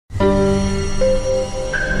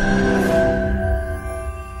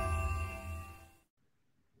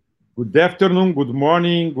Good afternoon, good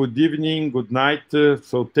morning, good evening, good night.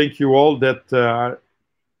 So thank you all that are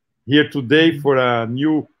here today for a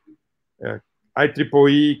new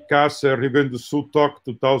IEEE CASS Rio Grande do Sul Talk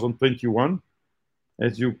 2021.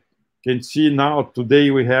 As you can see now, today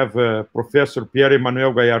we have Professor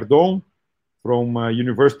Pierre-Emmanuel Gaillardon from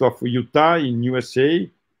University of Utah in USA.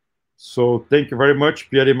 So thank you very much,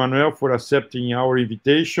 Pierre-Emmanuel, for accepting our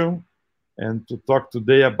invitation and to talk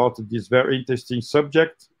today about this very interesting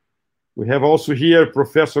subject. We have also here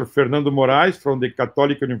Professor Fernando Moraes from the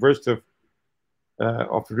Catholic University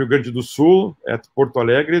of Rio Grande do Sul at Porto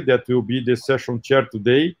Alegre, that will be the session chair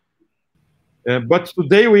today. But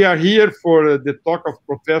today we are here for the talk of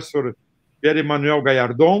Professor Pierre-Emmanuel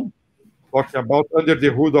Gaillardon, talking about under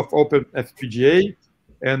the hood of OpenFPGA.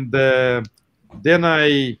 And then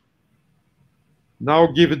I now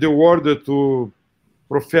give the word to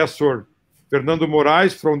Professor Fernando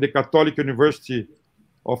Moraes from the Catholic University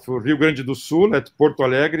of Rio Grande do Sul at Porto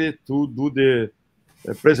Alegre to do the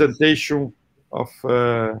presentation of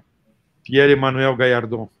Pierre-Emmanuel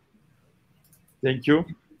Gaillardon. Thank you.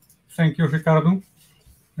 Thank you, Ricardo.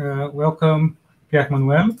 Welcome,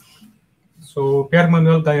 Pierre-Emmanuel. So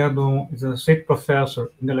Pierre-Emmanuel Gaillardon is a associate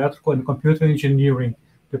professor in the Electrical and Computer Engineering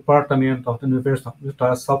Department of the University of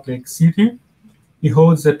Utah, Salt Lake City. He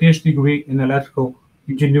holds a Ph.D. degree in Electrical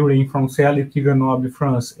Engineering from CEA-LETI, Grenoble,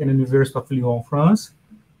 France, and the University of Lyon, France.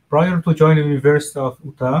 Prior to joining the University of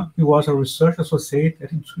Utah, he was a research associate at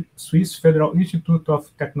the Swiss Federal Institute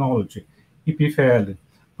of Technology, EPFL.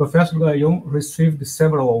 Professor Gaillardon received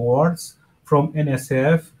several awards from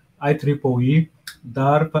NSF, IEEE,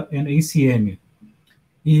 DARPA, and ACM.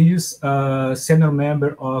 He is a senior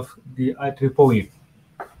member of the IEEE.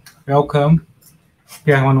 Welcome,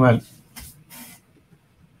 Pierre-Emmanuel.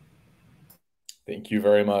 Thank you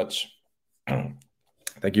very much.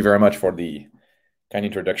 Thank you very much for the kind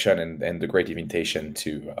introduction and the great invitation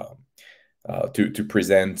to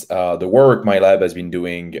present the work my lab has been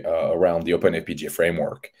doing around the OpenFPGA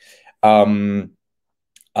framework.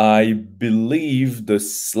 I believe the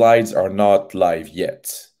slides are not live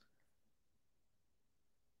yet.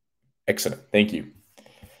 Excellent, thank you.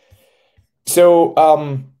 So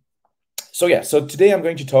today I'm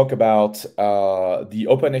going to talk about the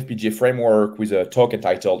OpenFPGA framework with a talk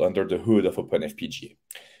entitled Under the Hood of OpenFPGA.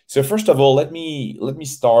 So first of all, let me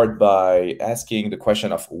start by asking the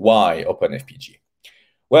question of why OpenFPGA.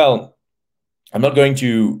 Well, I'm not going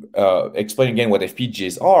to explain again what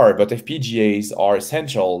FPGAs are, but FPGAs are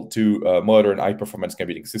essential to modern high-performance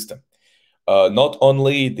computing system. Not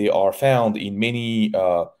only they are found in many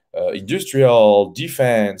industrial,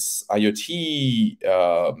 defense, IoT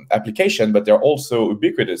application, but they're also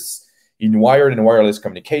ubiquitous in wired and wireless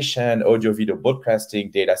communication, audio-video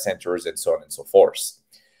broadcasting, data centers, and so on and so forth.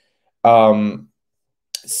 However,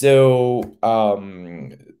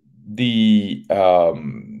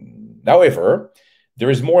 there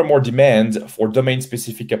is more and more demand for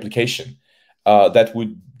domain-specific application that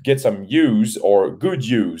would get some use or good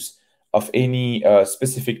use of any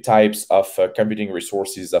specific types of computing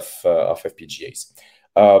resources of FPGAs.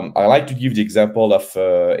 I like to give the example of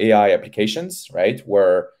AI applications, right,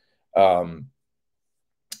 where AI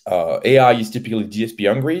is typically DSP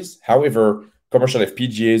hungry. However, commercial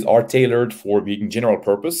FPGAs are tailored for being general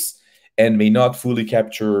purpose and may not fully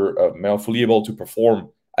capture, fully able to perform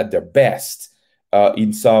at their best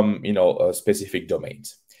in some, specific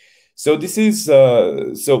domains. So this is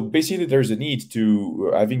so basically there's a need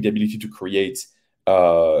to having the ability to create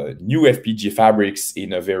new FPGA fabrics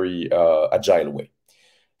in a very agile way.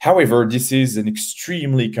 However, this is an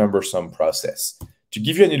extremely cumbersome process. To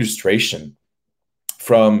give you an illustration,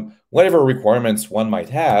 from whatever requirements one might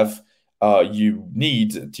have, you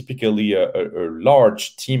need typically a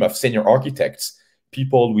large team of senior architects,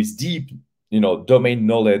 people with deep, domain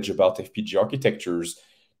knowledge about FPGA architectures,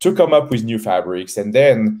 to come up with new fabrics, and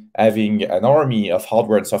then having an army of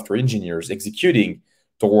hardware and software engineers executing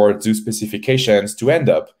towards those specifications to end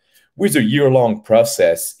up with a year-long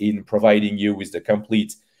process in providing you with the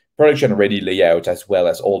complete production-ready layout as well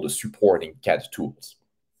as all the supporting CAD tools.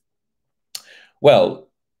 Well,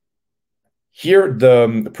 here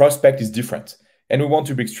the prospect is different, and we want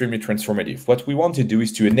to be extremely transformative. What we want to do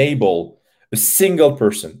is to enable a single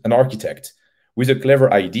person, an architect, with a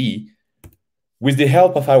clever idea, with the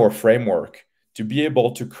help of our framework, to be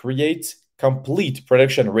able to create complete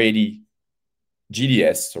production-ready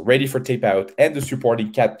GDS, so ready for tape-out, and the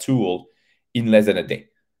supporting CAD tool in less than a day.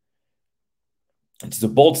 It's a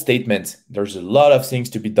bold statement. There's a lot of things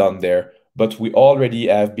to be done there, but we already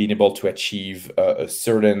have been able to achieve a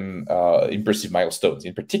certain impressive milestones.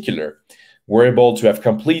 In particular, we're able to have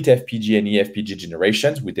complete FPGA and eFPGA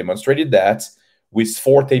generations. We demonstrated that with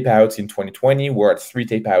 4 tape-outs in 2020. We're at 3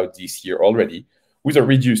 tape-outs this year already with a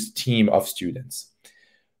reduced team of students.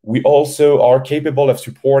 We also are capable of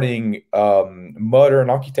supporting modern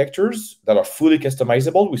architectures that are fully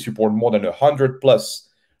customizable. We support more than 100+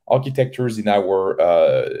 architectures in our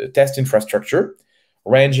test infrastructure,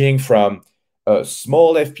 ranging from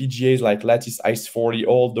small FPGAs like Lattice ICE40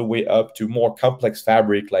 all the way up to more complex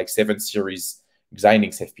fabric like 7 Series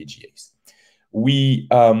Xilinx FPGAs. We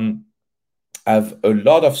have a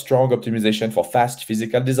lot of strong optimization for fast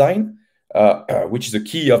physical design, which is the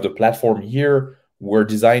key of the platform here. We're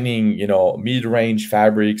designing, mid-range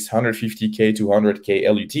fabrics, 150K to 100K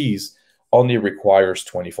LUTs only requires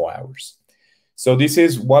 24 hours. So this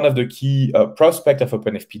is one of the key prospects of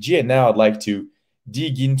OpenFPGA. And now I'd like to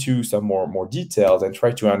dig into some more details and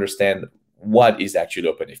try to understand what is actually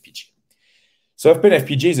OpenFPGA. So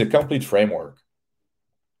OpenFPGA is a complete framework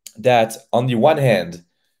that, on the one hand,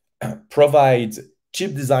 provides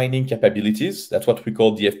chip designing capabilities. That's what we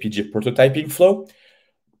call the FPGA prototyping flow.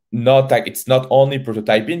 It's not only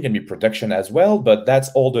prototyping, it can be production as well, but that's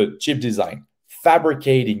all the chip design,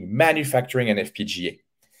 fabricating, manufacturing an FPGA.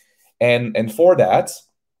 And for that,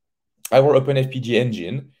 our OpenFPGA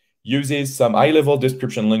engine uses some high-level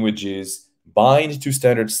description languages, bind to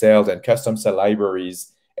standard cells and custom cell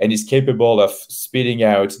libraries, and is capable of spitting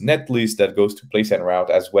out netlists that goes to place and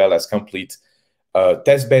route, as well as complete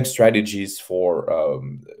test bench strategies for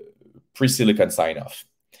pre-silicon sign-off.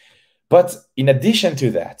 But in addition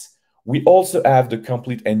to that, we also have the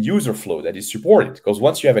complete end-user flow that is supported, because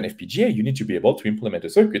once you have an FPGA, you need to be able to implement a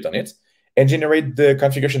circuit on it and generate the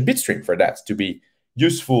configuration bitstream for that to be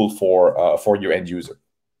useful for your end user.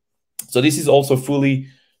 So this is also fully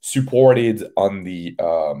supported on the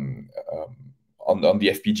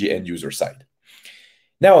FPGA end user side.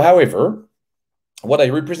 Now, however, what I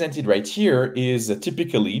represented right here is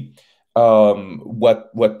typically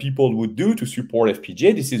what people would do to support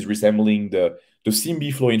FPGA. This is resembling the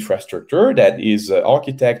SIMB flow infrastructure that is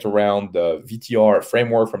architected around the VTR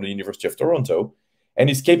framework from the University of Toronto, and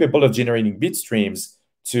is capable of generating bit streams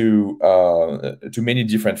to many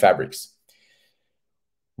different fabrics.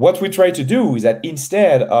 What we try to do is that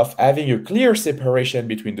instead of having a clear separation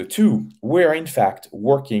between the two, we're in fact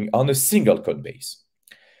working on a single code base.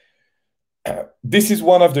 This is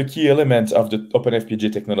one of the key elements of the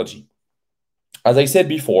OpenFPGA technology. As I said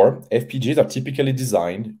before, FPGAs are typically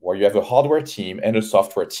designed where you have a hardware team and a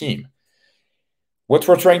software team. What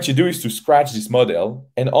we're trying to do is to scratch this model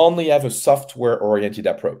and only have a software-oriented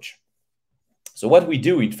approach. So what we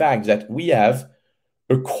do, in fact, is that we have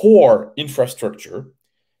a core infrastructure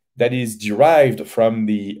that is derived from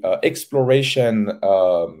the exploration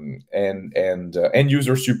and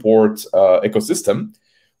end-user support ecosystem,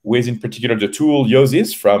 with in particular the tool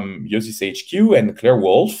Yosys from Yosys HQ and Claire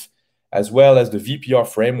Wolf, as well as the VPR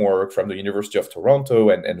framework from the University of Toronto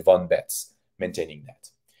and Von Betz maintaining that.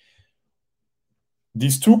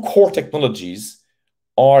 These two core technologies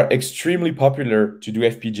are extremely popular to do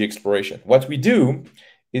FPGA exploration. What we do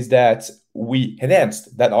is that we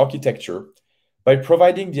enhanced that architecture by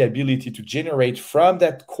providing the ability to generate from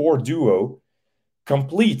that core duo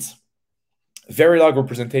complete Verilog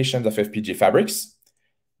representations of FPGA fabrics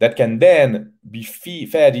that can then be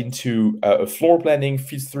fed into a floor planning,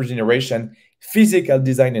 feed-through generation, physical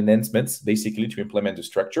design enhancements, basically to implement the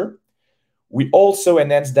structure. We also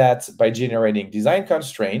enhance that by generating design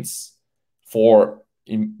constraints for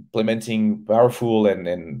implementing powerful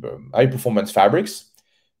and high-performance fabrics,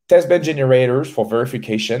 test bed generators for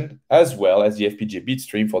verification, as well as the FPGA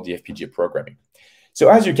bitstream for the FPGA programming. So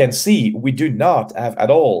as you can see, we do not have at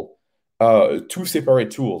all two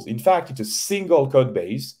separate tools. In fact, it's a single code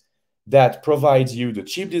base that provides you the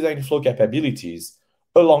chip design flow capabilities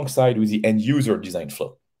alongside with the end user design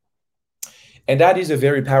flow. And that is a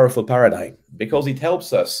very powerful paradigm because it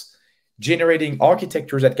helps us generating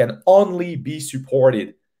architectures that can only be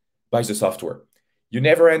supported by the software. You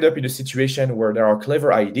never end up in a situation where there are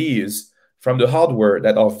clever ideas from the hardware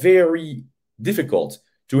that are very difficult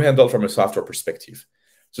to handle from a software perspective.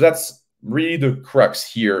 So that's really the crux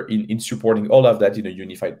here in supporting all of that in a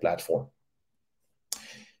unified platform.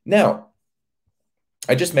 Now,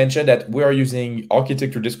 I just mentioned that we are using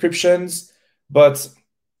architecture descriptions, but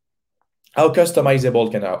how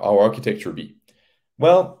customizable can our architecture be?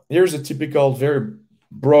 Well, here's a typical, very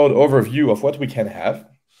broad overview of what we can have,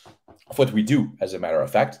 of what we do, as a matter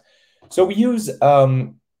of fact. So we use a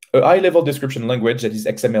high-level description language that is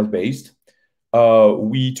XML-based.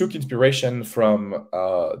 We took inspiration from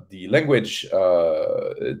the language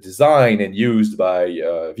design and used by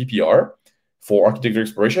VPR for architecture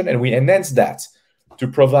exploration, and we enhance that to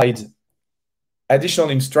provide additional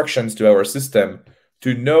instructions to our system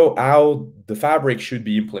to know how the fabric should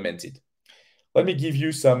be implemented. Let me give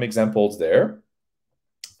you some examples there.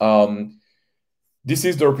 This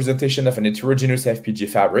is the representation of an heterogeneous FPGA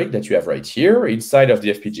fabric that you have right here. Inside of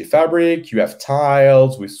the FPGA fabric, you have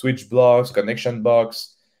tiles with switch blocks, connection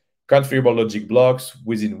blocks, configurable logic blocks,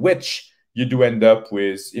 within which you do end up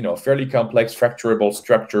with, fairly complex fracturable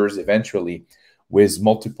structures eventually with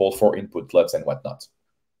multiple 4-input LUTs and whatnot.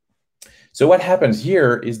 So what happens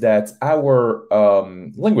here is that our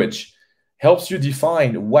language helps you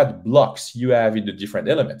define what blocks you have in the different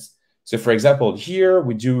elements. So for example, here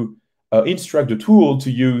we do instruct the tool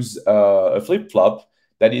to use a flip-flop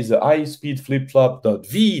that is a high-speed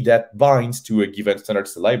flip-flop.v that binds to a given standard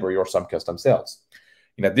cell library or some custom cells.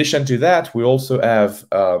 In addition to that, we also have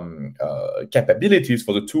capabilities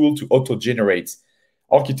for the tool to auto-generate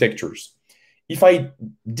architectures. If I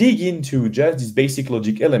dig into just this basic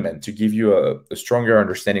logic element to give you a stronger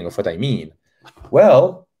understanding of what I mean,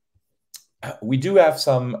 well, we do have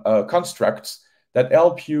some constructs that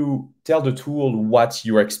help you tell the tool what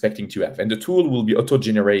you're expecting to have. And the tool will be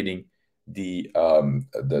auto-generating the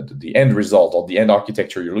end result or the end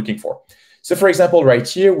architecture you're looking for. So for example, right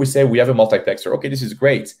here, we say we have a multiplexer. Okay, this is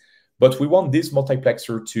great, but we want this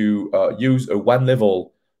multiplexer to use a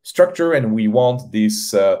one-level structure, and we want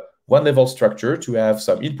this one-level structure to have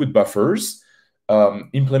some input buffers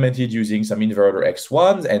implemented using some inverter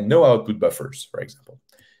X1s and no output buffers, for example.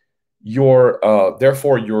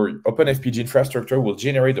 Therefore, your OpenFPGA infrastructure will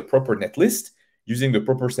generate the proper netlist using the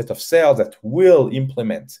proper set of cells that will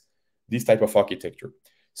implement this type of architecture.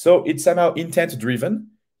 So it's somehow intent-driven.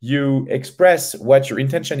 You express what your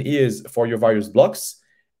intention is for your various blocks,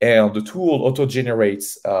 and the tool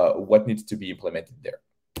auto-generates what needs to be implemented there.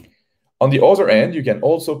 On the other end, you can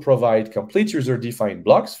also provide complete user-defined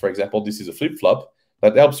blocks. For example, this is a flip-flop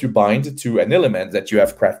that helps you bind to an element that you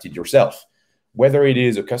have crafted yourself, whether it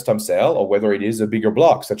is a custom cell or whether it is a bigger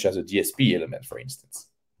block, such as a DSP element, for instance.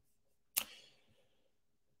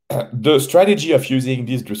 The strategy of using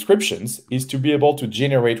these descriptions is to be able to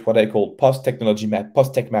generate what I call post-technology map,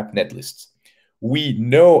 post-tech map netlists. We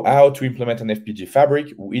know how to implement an FPGA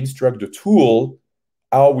fabric. We instruct the tool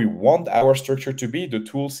how we want our structure to be. The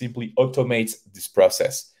tool simply automates this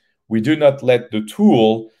process. We do not let the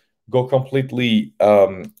tool go completely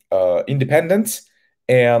independent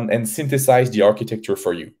and synthesize the architecture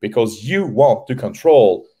for you, because you want to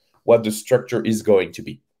control what the structure is going to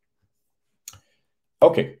be.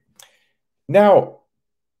 Okay. Now,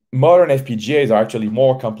 modern FPGAs are actually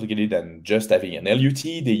more complicated than just having an LUT.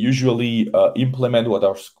 They usually implement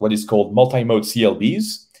what is called multi-mode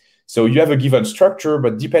CLBs. So you have a given structure,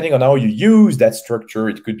 but depending on how you use that structure,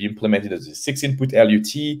 it could be implemented as a 6-input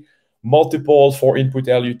LUT, multiple 4-input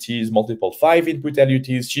LUTs, multiple 5-input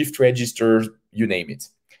LUTs, shift registers, you name it.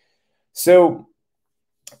 So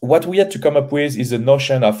what we had to come up with is a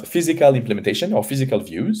notion of physical implementation or physical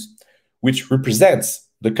views, which represents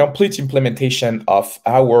the complete implementation of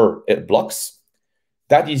our blocks.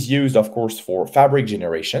 That is used, of course, for fabric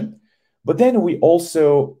generation. But then we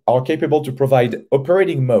also are capable to provide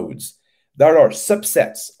operating modes that are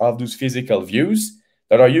subsets of those physical views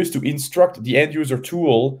that are used to instruct the end user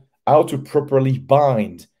tool how to properly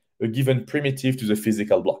bind a given primitive to the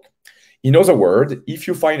physical block. In other words, if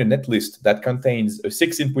you find a netlist that contains a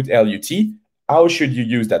 6-input LUT, how should you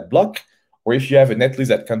use that block? Or if you have a netlist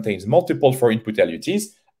that contains multiple 4-input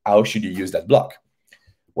LUTs, how should you use that block?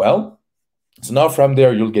 Well, so now from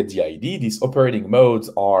there, you'll get the idea. These operating modes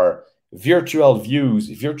are virtual views,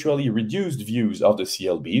 virtually reduced views of the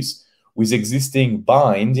CLBs with existing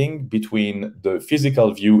binding between the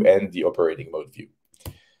physical view and the operating mode view.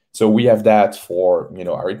 So we have that for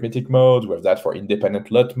arithmetic modes, we have that for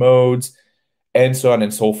independent LUT modes, and so on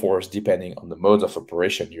and so forth, depending on the modes of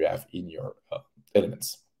operation you have in your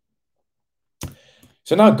elements.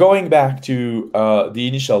 So now going back to the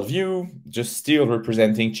initial view, just still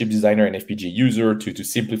representing chip designer and FPGA user to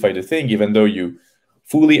simplify the thing, even though you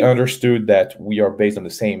fully understood that we are based on the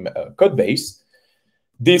same code base.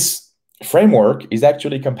 This framework is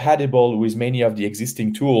actually compatible with many of the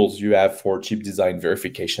existing tools you have for chip design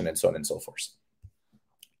verification and so on and so forth.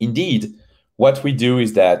 Indeed, what we do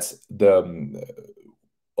is that the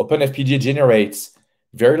OpenFPGA generates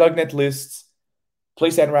Verilog netlists,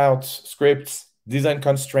 place and route scripts, design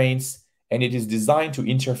constraints, and it is designed to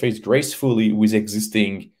interface gracefully with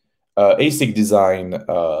existing ASIC design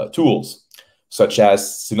tools, such as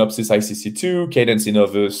Synopsys ICC2, Cadence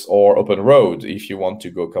Innovus, or OpenRoad, if you want to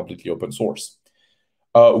go completely open source.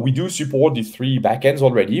 We do support the 3 backends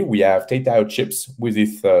already. We have tape-out chips with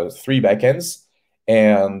these 3 backends,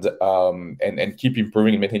 and keep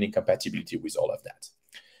improving and maintaining compatibility with all of that.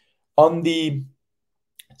 On the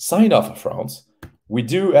sign-off front, we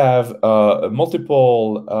do have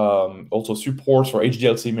multiple also supports for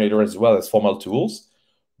HDL simulator as well as formal tools,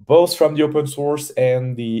 both from the open source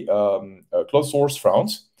and the closed source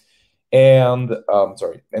front. And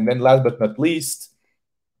then last but not least,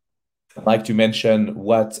 I'd like to mention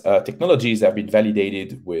what technologies have been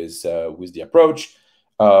validated with the approach.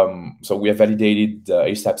 So we have validated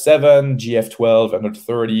ASAP 7, GF12,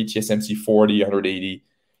 130, TSMC 40, 180,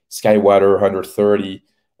 Skywater 130.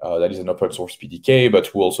 That is an open source PDK,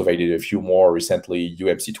 but we also validated a few more recently,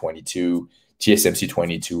 UMC 22, TSMC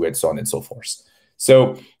 22, and so on and so forth.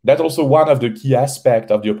 So that's also one of the key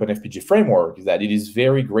aspects of the OpenFPGA framework, is that it is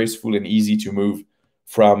very graceful and easy to move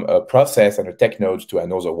from a process and a tech node to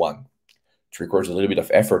another one. It requires a little bit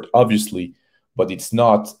of effort, obviously, but it's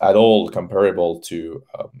not at all comparable to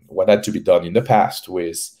what had to be done in the past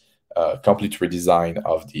with complete redesign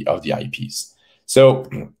of the IPs. So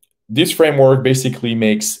this framework basically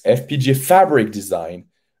makes FPGA fabric design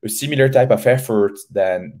a similar type of effort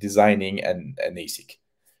than designing an ASIC.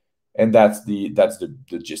 And that's the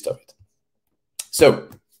gist of it. So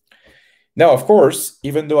now, of course,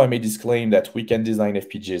 even though I may disclaim that we can design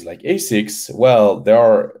FPGAs like ASICs, well, there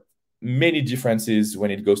are many differences when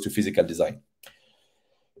it goes to physical design.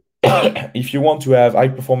 If you want to have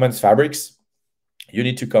high-performance fabrics, you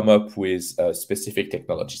need to come up with specific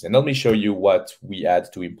technologies. And let me show you what we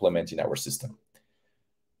had to implement in our system.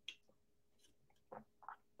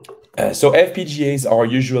 So FPGAs are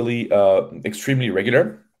usually extremely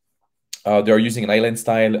regular. They're using an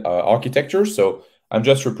island-style architecture. So I'm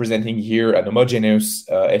just representing here an homogeneous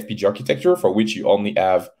FPGA architecture for which you only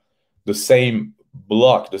have the same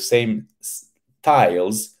block, the same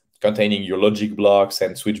tiles containing your logic blocks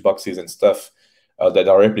and switch boxes and stuff that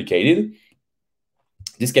are replicated.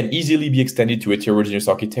 This can easily be extended to heterogeneous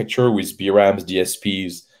architecture with BRAMs,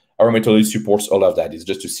 DSPs. Our methodology supports all of that. It's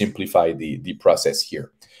just to simplify the process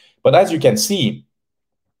here. But as you can see,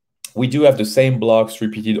 we do have the same blocks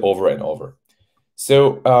repeated over and over.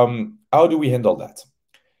 So how do we handle that?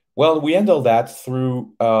 Well, we handle that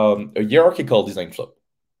through a hierarchical design flow.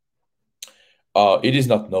 It is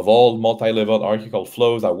not novel. Multi-level hierarchical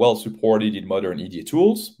flows are well supported in modern EDA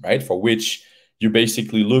tools, right? For which you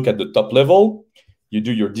basically look at the top level, you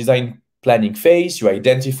do your design planning phase, you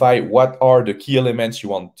identify what are the key elements you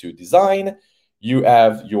want to design, you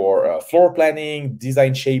have your floor planning,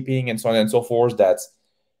 design shaping, and so on and so forth that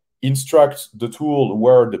instruct the tool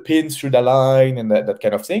where the pins should align and that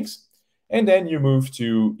kind of things. And then you move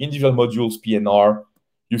to individual modules PNR,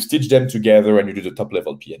 you stitch them together, and you do the top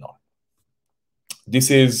level PNR. This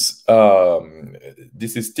is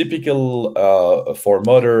typical for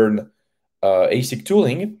modern ASIC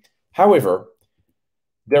tooling. However,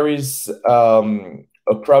 there is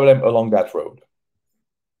a problem along that road.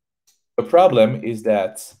 The problem is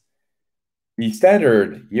that the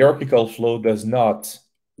standard hierarchical flow does not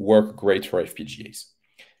work great for FPGAs.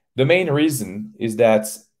 The main reason is that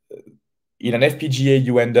in an FPGA,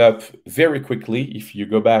 you end up very quickly, if you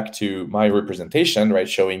go back to my representation, right,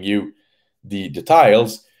 showing you the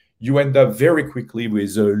tiles, you end up very quickly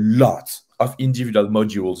with a lot of individual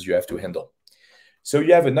modules you have to handle. So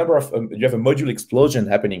you have a number of you have a module explosion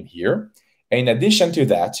happening here. And in addition to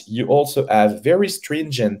that, you also have very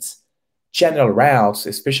stringent channel routes,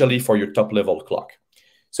 especially for your top level clock.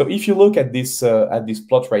 So if you look at this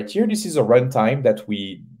plot right here, this is a runtime that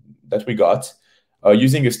we got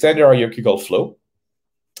using a standard hierarchical flow.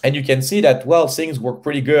 And you can see that, well, things work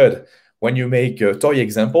pretty good when you make toy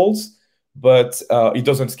examples, but it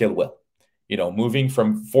doesn't scale well. You know, moving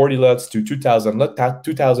from 40 LUTs to 2000 LUTs,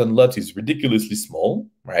 2000 LUTs is ridiculously small,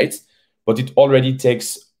 right? But it already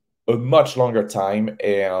takes a much longer time,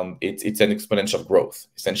 and it's an exponential growth,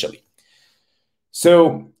 essentially.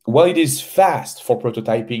 So while it is fast for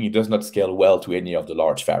prototyping, it does not scale well to any of the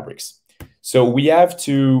large fabrics. So we have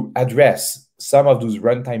to address some of those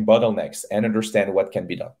runtime bottlenecks and understand what can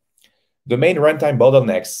be done. The main runtime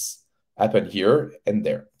bottlenecks happen here and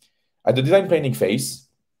there. At the design planning phase,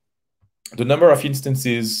 the number of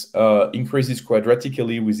instances increases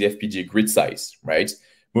quadratically with the FPGA grid size, right?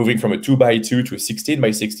 Moving from a 2x2 to a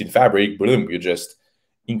 16x16 fabric, boom, you just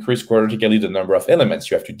increase quadratically the number of elements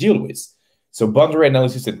you have to deal with. So boundary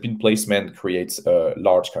analysis and pin placement creates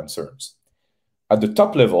large concerns. At the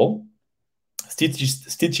top level,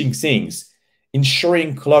 stitching things,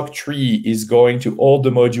 ensuring clock tree is going to all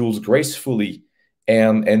the modules gracefully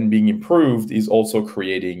and being improved is also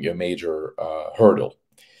creating a major hurdle.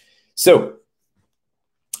 So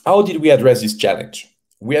How did we address this challenge?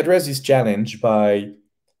 We addressed this challenge by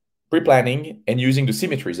pre-planning and using the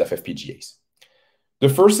symmetries of FPGAs. The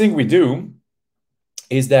first thing we do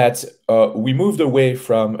is that we moved away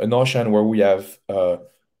from a notion where we have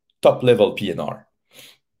top-level PNR.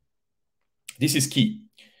 This is key.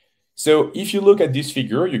 So if you look at this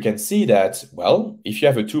figure, you can see that, well, if you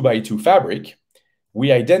have a 2x2 fabric,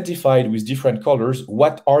 we identified with different colors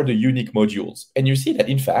what are the unique modules. And you see that,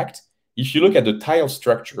 in fact, if you look at the tile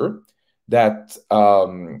structure that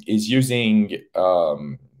is using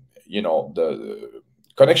the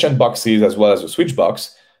connection boxes as well as the switch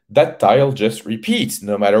box, that tile just repeats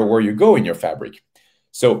no matter where you go in your fabric.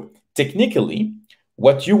 So technically,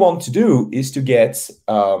 what you want to do is to get,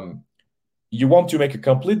 you want to make a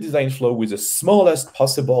complete design flow with the smallest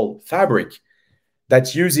possible fabric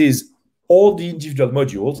that uses all the individual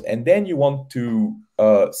modules, and then you want to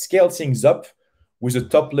scale things up with a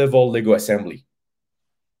top-level Lego assembly.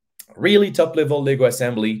 Really top-level Lego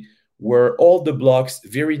assembly where all the blocks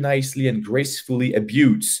very nicely and gracefully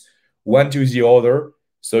abuse one to the other,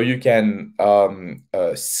 so you can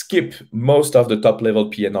skip most of the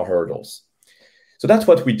top-level PNR hurdles. So that's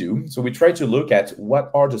what we do. So we try to look at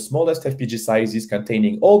what are the smallest FPGA sizes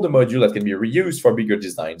containing all the modules that can be reused for bigger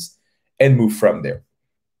designs and move from there.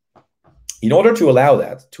 In order to allow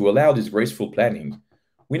that, to allow this graceful planning,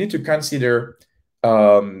 we need to consider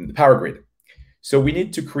power grid. So we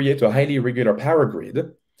need to create a highly regular power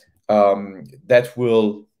grid that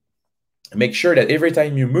will make sure that every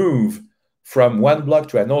time you move from one block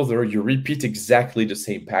to another, you repeat exactly the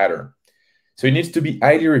same pattern. So it needs to be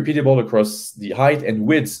highly repeatable across the height and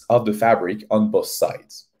width of the fabric on both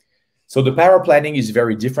sides. So the power planning is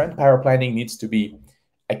very different. Power planning needs to be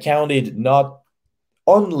accounted not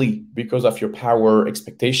only because of your power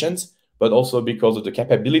expectations, but also because of the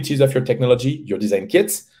capabilities of your technology, your design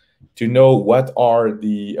kits, to know what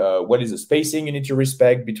is the spacing you need to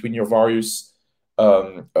respect between your various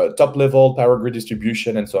top-level power grid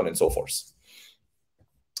distribution, and so on and so forth.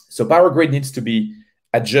 So power grid needs to be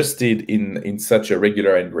adjusted in such a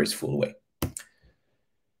regular and graceful way.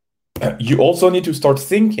 You also need to start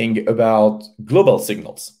thinking about global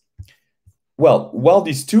signals. Well, while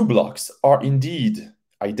these two blocks are indeed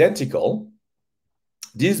identical,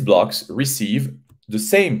 these blocks receive the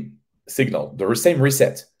same signal, the same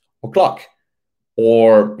reset or clock,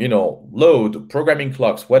 or load, programming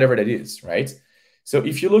clocks, whatever that is, right? So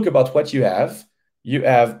if you look about what you have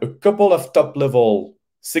a couple of top-level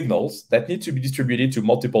signals that need to be distributed to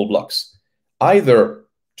multiple blocks, either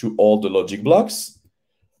to all the logic blocks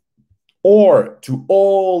or to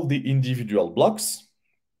all the individual blocks.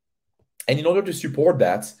 And in order to support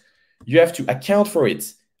that, you have to account for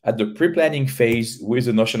it at the pre-planning phase with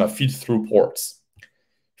the notion of feed-through ports.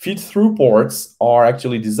 Feed-through ports are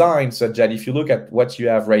actually designed such that if you look at what you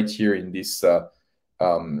have right here in this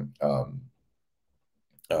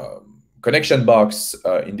connection box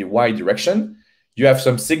in the Y direction, you have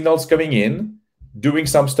some signals coming in, doing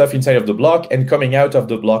some stuff inside of the block, and coming out of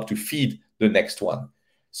the block to feed the next one.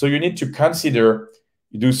 So you need to consider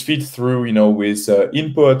those feed through, with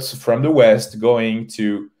inputs from the west going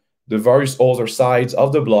to the various other sides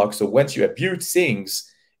of the block. So once you abute things,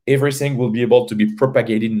 everything will be able to be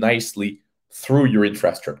propagated nicely through your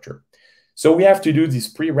infrastructure. So we have to do this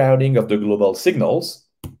pre-routing of the global signals.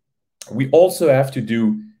 We also have to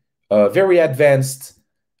do very advanced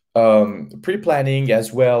pre-planning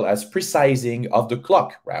as well as precising of the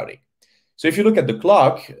clock routing. So if you look at the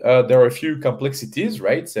clock, there are a few complexities,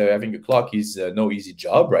 right? So having a clock is no easy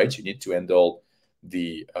job, right? You need to handle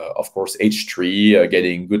the, of course, H3,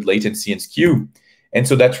 getting good latency and skew. And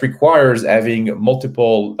so that requires having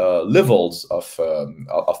multiple levels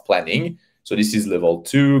of planning. So this is level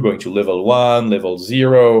 2, going to level 1, level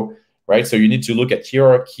 0, right? So you need to look at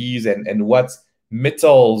hierarchies and what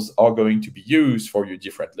metals are going to be used for your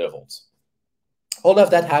different levels. All of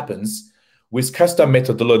that happens with custom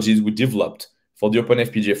methodologies we developed for the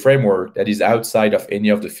OpenFPGA framework that is outside of any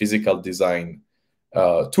of the physical design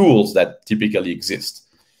tools that typically exist.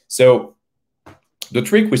 So the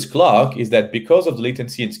trick with clock is that because of the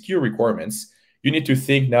latency and skew requirements, you need to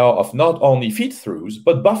think now of not only feed-throughs,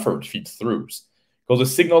 but buffered feed-throughs, because the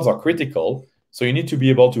signals are critical. So you need to be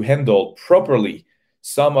able to handle properly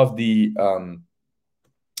some of the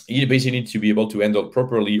you basically need to be able to handle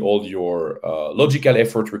properly all your logical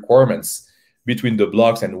effort requirements between the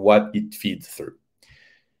blocks and what it feeds through.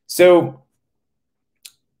 So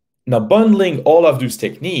now bundling all of those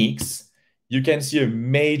techniques, you can see a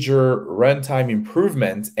major runtime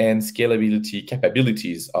improvement and scalability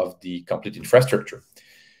capabilities of the complete infrastructure.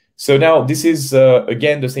 So now this is,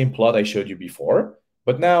 again, the same plot I showed you before.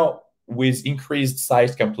 But now with increased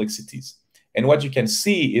size complexities. And what you can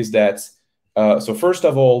see is that, so first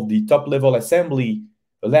of all, the top-level assembly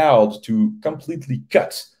allowed to completely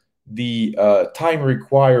cut the time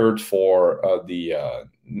required for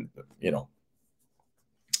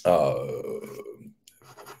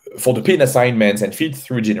for the pin assignments and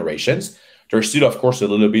feed-through generations. There's still, of course, a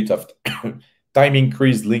little bit of time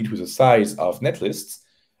increase linked with the size of netlists.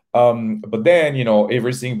 But then,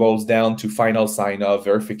 everything boils down to final sign-off,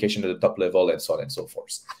 verification at the top level, and so on and so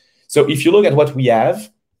forth. So if you look at what we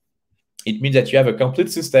have, it means that you have a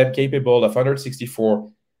complete system capable of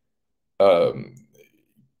 164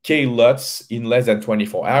 K LUTs in less than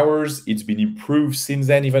 24 hours. It's been improved since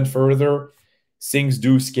then even further. Things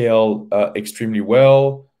do scale extremely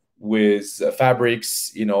well with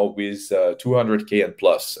fabrics, with 200K and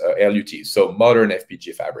plus LUTs, so modern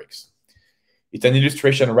FPGA fabrics. It's an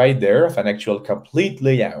illustration right there of an actual complete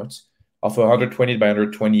layout of a 120 by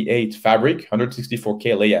 128 fabric,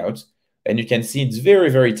 164K layout. And you can see it's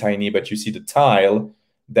very, very tiny, but you see the tile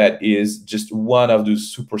that is just one of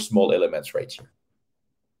those super small elements right here.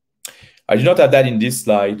 I do not have that in this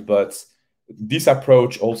slide, but this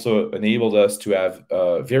approach also enabled us to have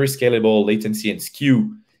very scalable latency and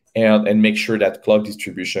skew and make sure that clock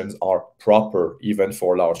distributions are proper even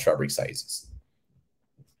for large fabric sizes.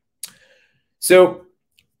 So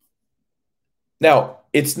now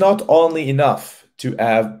it's not only enough to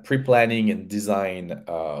have pre-planning and design,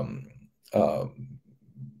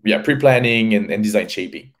 pre-planning and design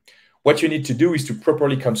shaping. What you need to do is to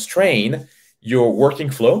properly constrain your working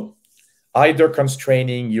flow, either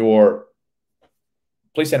constraining your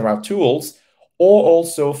place and route tools, or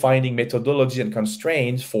also finding methodology and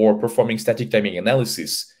constraints for performing static timing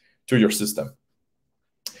analysis to your system.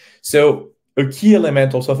 So a key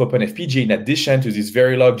element also of OpenFPGA, in addition to this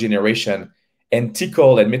Verilog generation and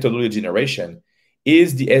TCL and methodology generation,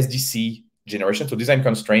 is the SDC generation, so design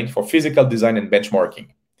constraint for physical design and benchmarking.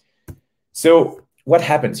 So what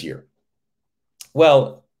happens here?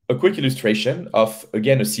 Well, a quick illustration of,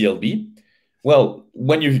 again, a CLB. Well,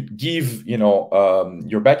 when you give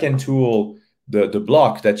your backend tool the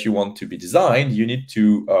block that you want to be designed, you need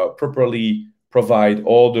to properly provide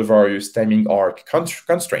all the various timing arc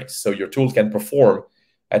constraints so your tool can perform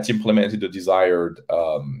at implementing the desired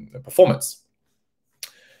performance.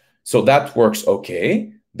 So that works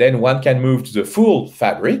okay. Then one can move to the full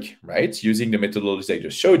fabric, right, using the methodology I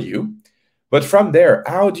just showed you. But from there,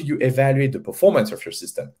 how do you evaluate the performance of your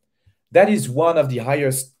system? That is one of the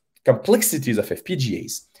highest complexities of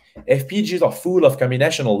FPGAs. FPGAs are full of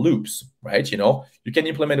combinational loops, right? You can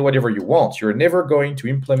implement whatever you want. You're never going to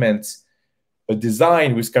implement a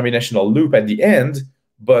design with combinational loop at the end,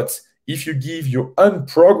 but if you give your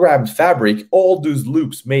unprogrammed fabric, all those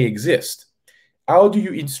loops may exist. How do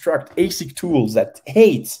you instruct ASIC tools that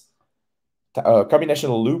hate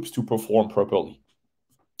combinational loops to perform properly?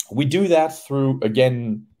 We do that through,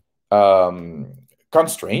 again,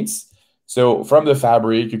 constraints. So from the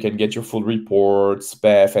fabric, you can get your full report,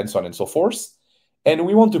 spec, and so on and so forth. And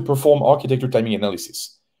we want to perform architecture timing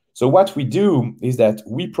analysis. So what we do is that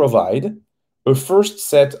we provide a first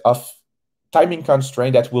set of timing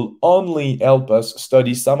constraints that will only help us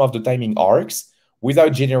study some of the timing arcs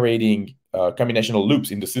without generating combinational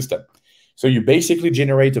loops in the system. So you basically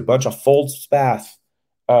generate a bunch of false path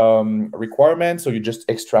requirements. So you just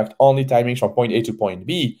extract only timings from point A to point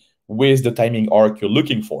B with the timing arc you're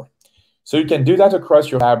looking for. So you can do that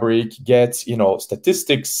across your fabric, get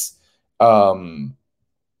statistics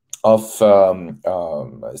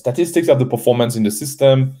statistics of the performance in the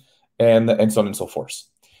system, and so on and so forth.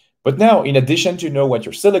 But now, in addition to know what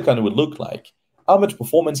your silicon would look like, how much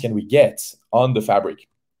performance can we get on the fabric?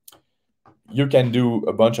 You can do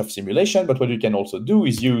a bunch of simulation, but what you can also do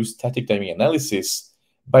is use static timing analysis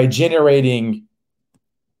by implementing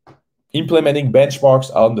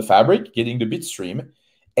benchmarks on the fabric, getting the bit stream,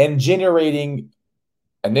 and generating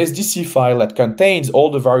an SDC file that contains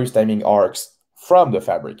all the various timing arcs from the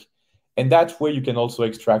fabric. And that way you can also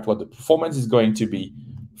extract what the performance is going to be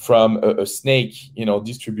from a snake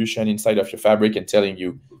distribution inside of your fabric and telling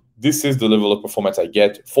you, this is the level of performance I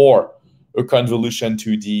get for a convolution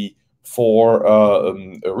 2D, for a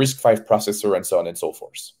RISC-V processor, and so on and so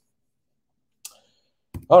forth.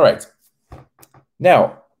 All right.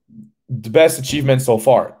 Now, the best achievement so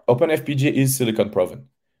far, OpenFPGA is silicon proven.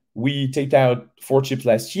 We taped out 4 chips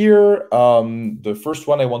last year. The first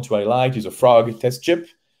one I want to highlight is a Frog test chip,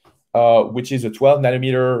 which is a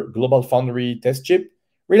 12-nanometer global foundry test chip,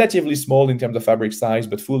 relatively small in terms of fabric size,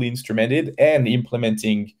 but fully instrumented and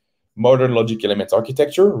implementing modern logic elements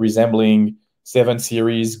architecture, resembling 7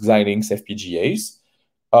 series Xilinx FPGAs.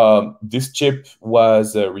 This chip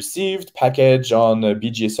was received, packaged on a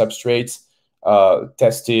BGA substrate,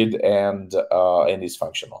 tested, and is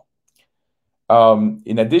functional.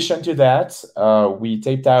 In addition to that, we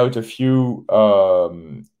taped out a few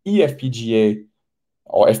eFPGA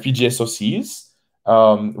or FPGA SoCs.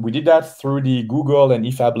 We did that through the Google and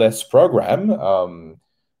eFabless program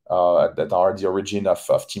that are the origin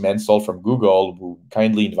of Tim Ansel from Google, who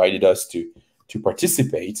kindly invited us to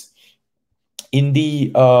participate. In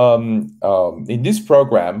this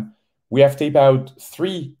program, we have taped out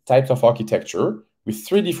 3 types of architecture with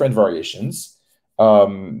 3 different variations.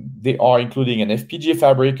 They are including an FPGA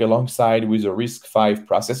fabric alongside with a RISC-V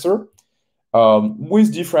processor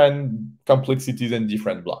with different complexities and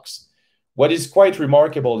different blocks. What is quite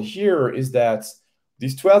remarkable here is that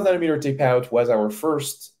this 12-nanometer tape-out was our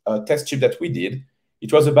first test chip that we did.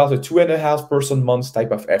 It was about a 2.5-person-month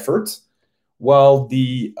type of effort, while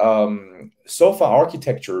the SOFA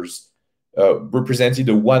architectures represented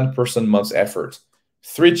a 1-person-month effort.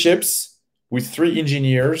 3 chips with 3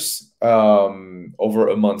 engineers over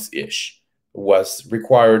a month-ish was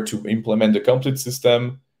required to implement the complete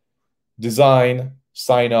system, design,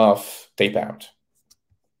 sign off, tape out.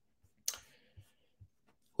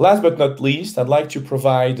 Last but not least, I'd like to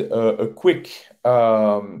provide a quick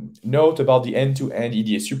note about the end-to-end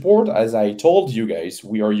EDA support. As I told you guys,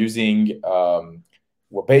 we are using,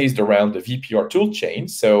 we're based around the VPR toolchain.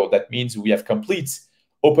 So that means we have complete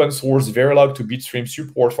open source Verilog to Bitstream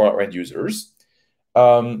support for our end users.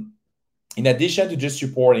 In addition to just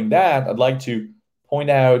supporting that, I'd like to point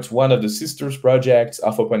out one of the sisters projects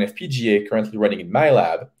of OpenFPGA currently running in my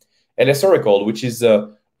lab, NS Oracle, which is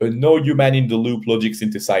a no human in the loop logic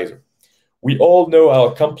synthesizer. We all know how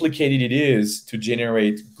complicated it is to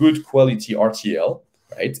generate good quality RTL,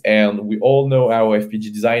 right? And we all know how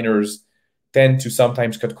FPGA designers tend to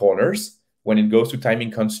sometimes cut corners when it goes to timing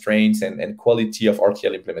constraints and quality of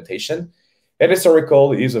RTL implementation. NS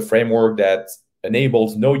Oracle is a framework that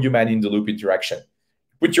enables no human in the loop interaction.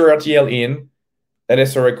 Put your RTL in,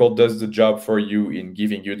 NS Oracle does the job for you in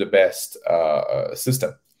giving you the best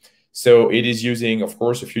system. So it is using, of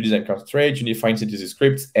course, a few design constraints, unified synthesis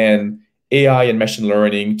scripts, and AI and machine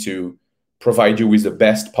learning to provide you with the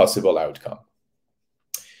best possible outcome.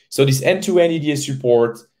 So this end-to-end EDA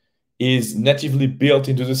support is natively built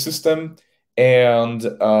into the system, and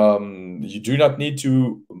you do not need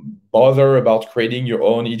to bother about creating your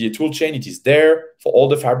own EDA toolchain. It is there for all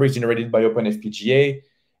the fabrics generated by OpenFPGA.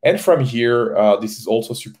 And from here, this is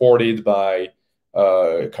also supported by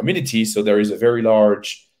community. So there is a very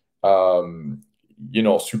large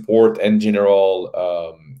support and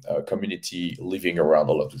general community living around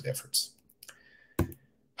all of these efforts.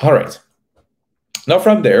 All right. Now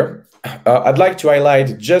from there, I'd like to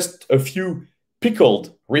highlight just a few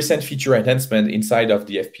pickled recent feature enhancement inside of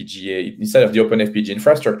the FPGA, inside of the OpenFPGA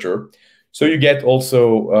infrastructure, so you get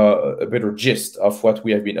also a better gist of what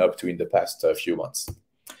we have been up to in the past few months.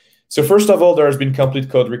 So first of all, there has been complete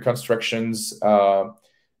code reconstructions. The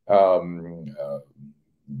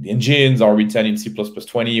engines are written in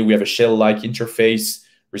C++20. We have a shell-like interface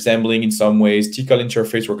resembling in some ways TCL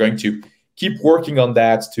interface. We're going to keep working on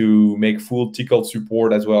that to make full TCL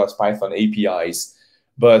support as well as Python APIs.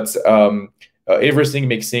 But everything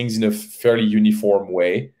makes things in a fairly uniform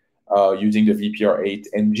way using the VPR8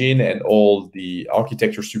 engine and all the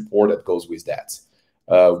architecture support that goes with that.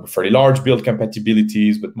 Fairly large build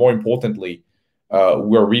compatibilities, but more importantly,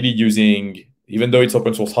 we're really using, even though it's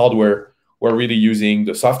open source hardware, we're really using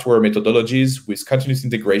the software methodologies with continuous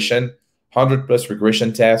integration, 100+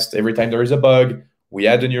 regression tests. Every time there is a bug, we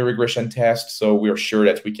add a new regression test, so we're sure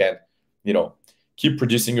that we can, keep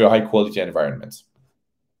producing a high quality environment.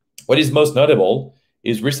 What is most notable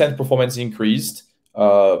is recent performance increased.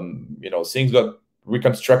 Things got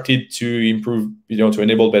reconstructed to improve, to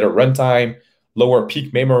enable better runtime, lower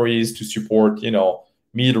peak memories to support,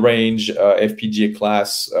 mid-range FPGA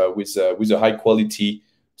class with a high quality,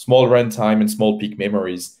 small runtime and small peak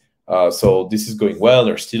memories. So this is going well.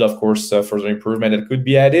 There's still, of course, further improvement that could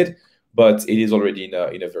be added, but it is already in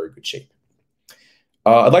a very good shape.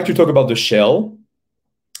 I'd like to talk about the shell.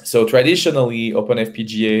 So traditionally,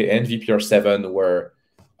 OpenFPGA and VPR7 were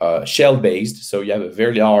shell-based. So you have a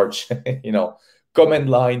very large, command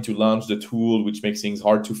line to launch the tool, which makes things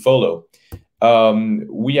hard to follow.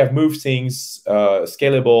 We have moved things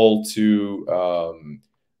scalable to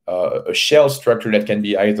a shell structure that can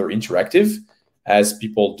be either interactive, as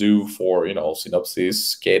people do for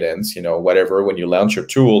Synopsys, Cadence, whatever, when you launch your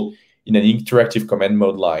tool in an interactive command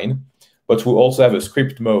mode line. But we also have a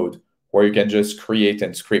script mode where you can just create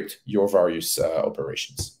and script your various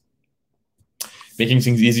operations. making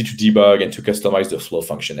things easy to debug and to customize the flow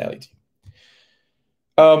functionality.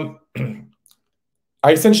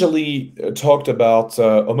 I essentially talked about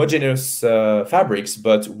homogeneous fabrics,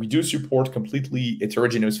 but we do support completely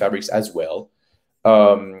heterogeneous fabrics as well.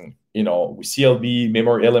 You know, with CLB,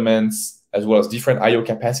 memory elements, as well as different I/O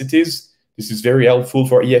capacities. This is very helpful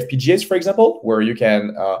for eFPGAs, for example, where you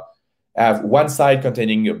can have one side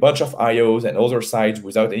containing a bunch of I/Os and other sides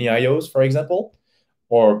without any I/Os, for example.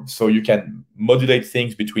 Or so you can modulate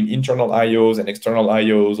things between internal I/Os and external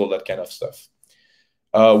I/Os, all that kind of stuff.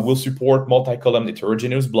 We'll support multi-column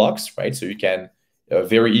heterogeneous blocks, right? So you can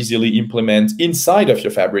very easily implement inside of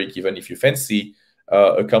your fabric, even if you fancy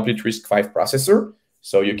a complete RISC-V processor.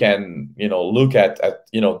 So you can, you know, look at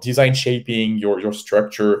you know, design shaping your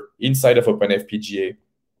structure inside of OpenFPGA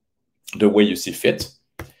the way you see fit.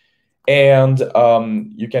 And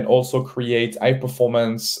you can also create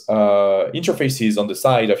high-performance interfaces on the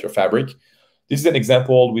side of your fabric. This is an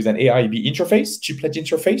example with an AIB interface, chiplet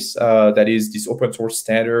interface, that is this open source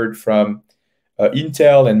standard from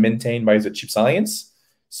Intel and maintained by the Chips Alliance.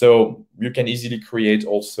 So you can easily create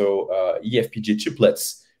also eFPGA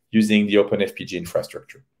chiplets using the OpenFPGA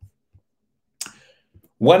infrastructure.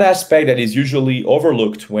 One aspect that is usually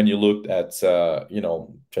overlooked when you look at you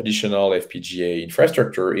know, traditional FPGA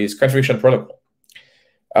infrastructure is configuration protocol.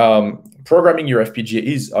 Programming your FPGA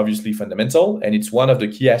is obviously fundamental, and it's one of the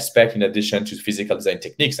key aspects in addition to physical design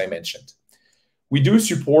techniques I mentioned. We do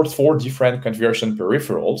support 4 different configuration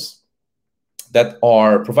peripherals that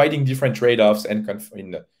are providing different trade-offs and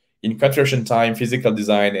in configuration time, physical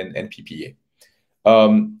design, and PPA.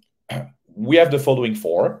 We have the following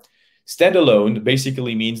 4. Standalone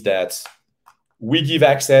basically means that we give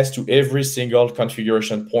access to every single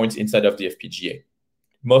configuration point inside of the FPGA,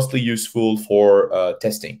 mostly useful for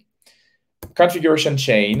testing. Configuration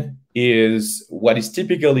chain is what is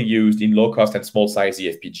typically used in low-cost and small-size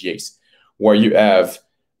eFPGAs, where you have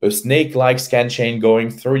a snake-like scan chain going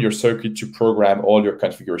through your circuit to program all your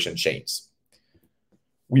configuration chains.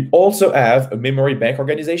 We also have a memory bank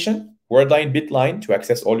organization, word line, bit line, to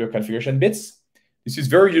access all your configuration bits. This is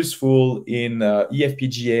very useful in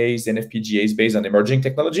eFPGAs and FPGAs based on emerging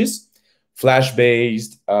technologies,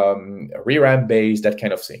 flash-based, ReRAM-based, that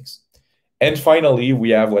kind of things. And finally, we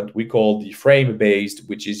have what we call the frame-based,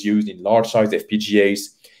 which is used in large-sized FPGAs.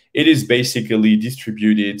 It is basically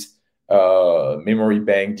distributed memory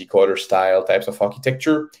bank decoder style types of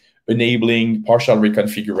architecture, enabling partial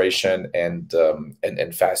reconfiguration and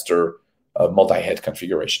faster multi-head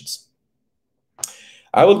configurations.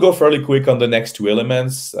 I will go fairly quick on the next 2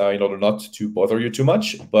 elements in order not to bother you too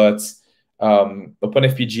much, but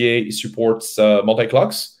OpenFPGA supports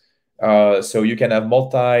multi-clocks. So you can have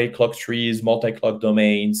multi-clock trees, multi-clock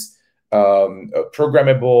domains,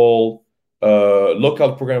 programmable,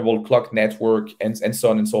 local programmable clock network, and so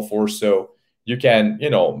on and so forth. So you can, you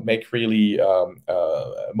know, make really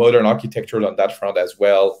modern architecture on that front as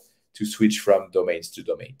well to switch from domains to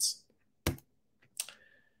domains.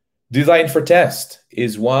 Design for test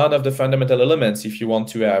is one of the fundamental elements if you want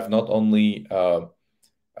to have not only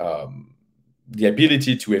the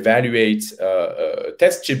ability to evaluate a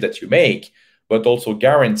test chip that you make, but also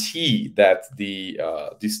guarantee that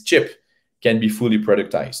this chip can be fully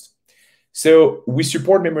productized. So we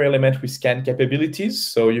support memory element with scan capabilities,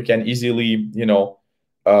 so you can easily, you know,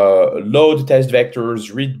 load test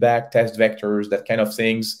vectors, read back test vectors, that kind of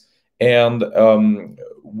things. And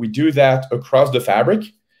we do that across the fabric,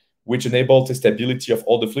 which enables the stability of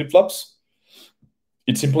all the flip-flops.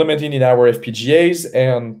 It's implemented in our FPGAs,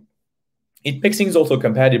 and it makes things also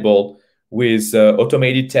compatible with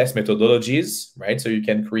automated test methodologies, right? So you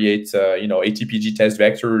can create, you know, ATPG test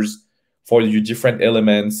vectors for your different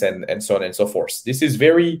elements and so on and so forth. This is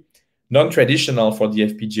very non-traditional for the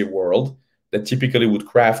FPGA world that typically would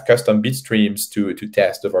craft custom bit streams to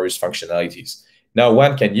test the various functionalities. Now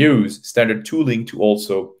one can use standard tooling to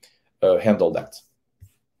also handle that.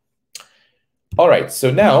 All right,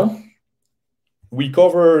 so now we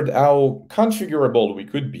covered how configurable we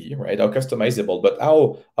could be, right? How customizable, but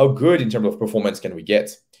how good in terms of performance can we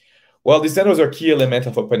get? Well, this is a key element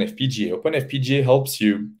of OpenFPGA.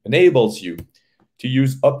 OpenFPGA enables you to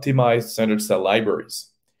use optimized standard cell libraries.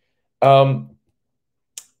 The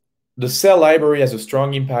cell library has a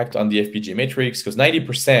strong impact on the FPGA matrix because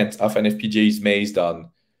 90% of an FPGA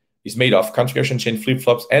is made of configuration chain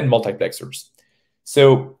flip-flops and multiplexers.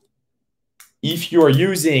 So if you are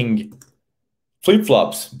using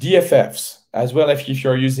flip-flops, DFFs, as well as if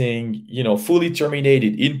you're using, you know, fully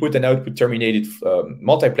terminated input and output terminated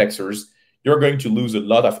multiplexers, you're going to lose a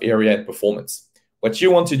lot of area and performance. What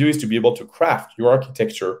you want to do is to be able to craft your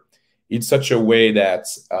architecture in such a way that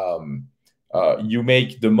you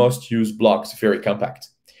make the most used blocks very compact.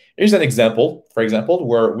 Here's an example, for example,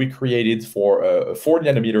 where we created for a 40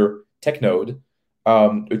 nanometer tech node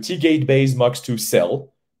a T-gate-based MUX2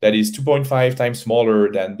 cell that is 2.5 times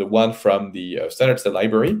smaller than the one from the standard cell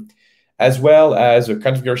library, as well as a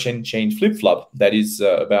configuration chain flip-flop that is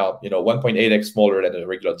about 1.8x smaller than a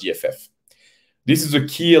regular DFF. This is a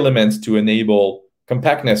key element to enable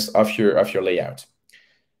compactness of your layout.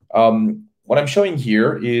 What I'm showing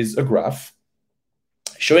here is a graph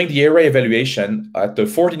showing the array evaluation at the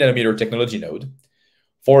 40 nanometer technology node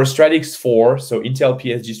for Stratix 4, so Intel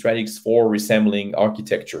PSG Stratix 4 resembling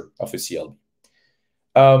architecture of a CLB.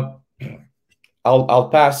 I'll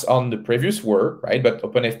pass on the previous work, right? But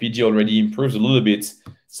OpenFPGA already improves a little bit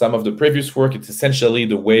some of the previous work. It's essentially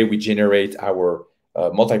the way we generate our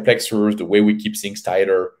multiplexers, the way we keep things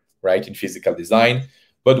tighter, right, in physical design.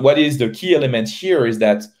 But what is the key element here is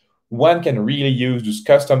that one can really use those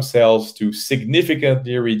custom cells to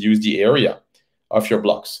significantly reduce the area of your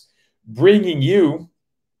blocks, bringing you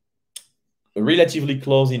a relatively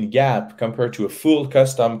close-in gap compared to a full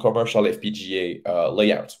custom commercial FPGA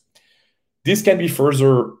layout. This can be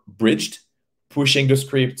further bridged, pushing the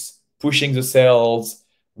scripts, pushing the cells.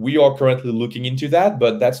 We are currently looking into that,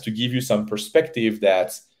 but that's to give you some perspective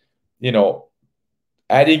that,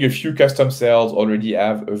 adding a few custom cells already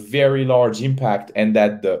have a very large impact, and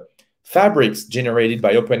that the fabrics generated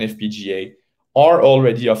by OpenFPGA are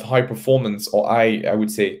already of high performance, or I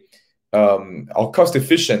would say are cost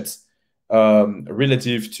efficient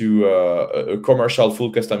relative to a commercial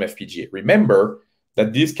full custom FPGA. Remember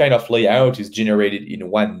that this kind of layout is generated in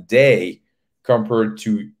 1 day compared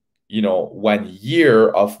to 1 year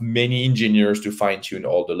of many engineers to fine-tune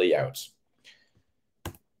all the layouts.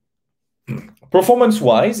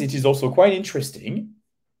 Performance-wise, it is also quite interesting.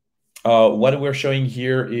 What we're showing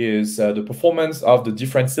here is the performance of the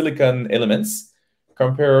different silicon elements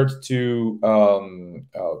compared to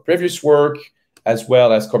previous work, as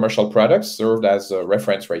well as commercial products served as a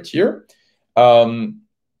reference right here.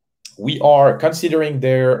 We are considering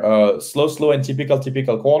their slow, and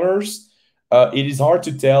typical corners. It is hard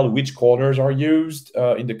to tell which corners are used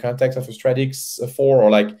in the context of a Stratix 4 or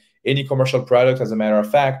like any commercial product, as a matter of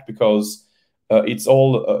fact, because it's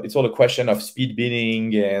all a question of speed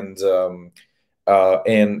binning and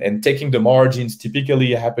taking the margins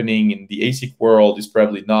typically happening in the ASIC world is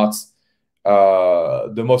probably not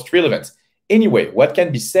the most relevant. Anyway, what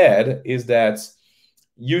can be said is that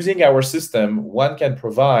using our system, one can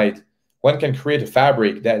create a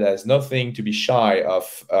fabric that has nothing to be shy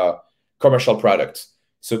of commercial products.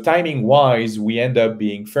 So timing-wise, we end up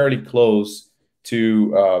being fairly close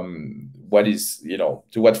to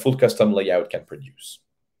what full custom layout can produce.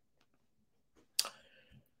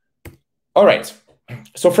 All right.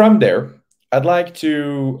 So from there, I'd like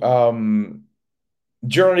to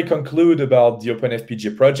generally conclude about the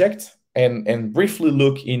OpenFPGA project and briefly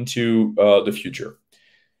look into the future.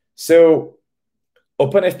 So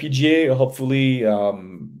OpenFPGA, hopefully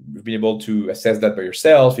you've been able to assess that by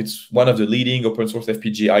yourself. It's one of the leading open source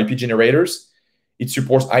FPGA IP generators. It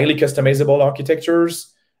supports highly customizable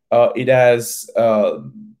architectures. It has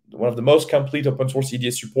one of the most complete open source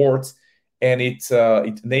EDA support, and it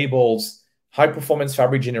enables high performance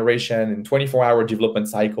fabric generation and 24-hour development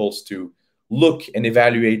cycles to look and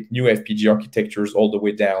evaluate new FPGA architectures all the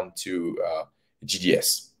way down to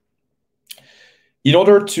GDS. In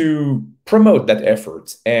order to promote that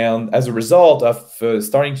effort, and as a result of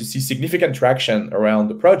starting to see significant traction around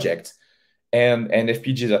the project and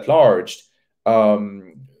FPGAs at large,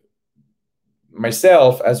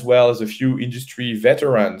 myself, as well as a few industry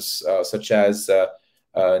veterans, such as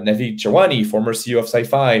Navid Chawani, former CEO of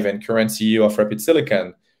Sci5 and current CEO of Rapid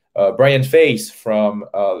Silicon, Brian Face from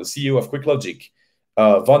the CEO of QuickLogic,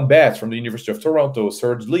 Von Beth from the University of Toronto,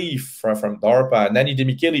 Serge Leaf from DARPA, Nani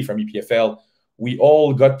Demicheli from EPFL, we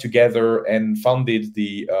all got together and founded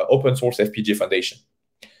the Open Source FPGA Foundation.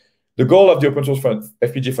 The goal of the Open Source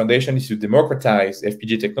FPGA Foundation is to democratize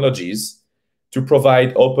FPGA technologies to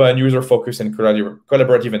provide open, user-focused, and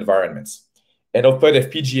collaborative environments. And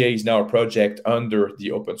OpenFPGA is now a project under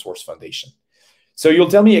the Open Source Foundation. So you'll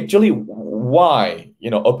tell me actually why,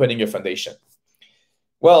 opening a foundation?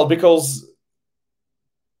 Well, because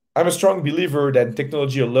I'm a strong believer that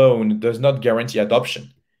technology alone does not guarantee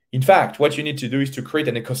adoption. In fact, what you need to do is to create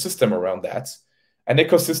an ecosystem around that, an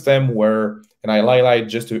ecosystem where, and I highlight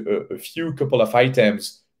just a few couple of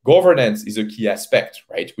items, governance is a key aspect,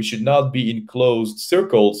 right? We should not be in closed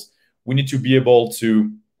circles. We need to be able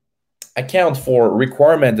to account for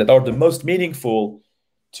requirements that are the most meaningful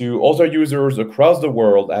to other users across the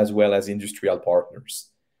world, as well as industrial partners.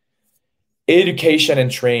 education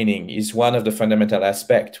and training is one of the fundamental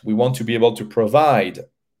aspects. We want to be able to provide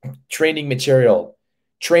training material,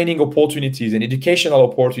 training opportunities, and educational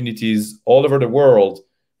opportunities all over the world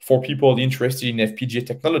for people interested in FPGA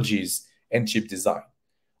technologies and chip design.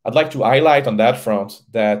 I'd like to highlight on that front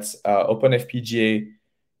that OpenFPGA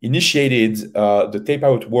initiated the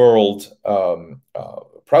Tape-Out World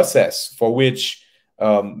process, for which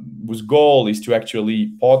whose goal is to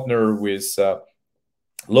actually partner with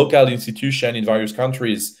local institutions in various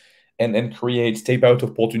countries and create tape-out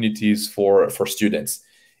opportunities for students.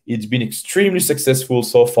 It's been extremely successful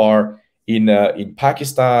so far in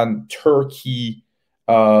Pakistan, Turkey.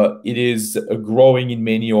 It is growing in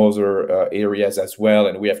many other areas as well,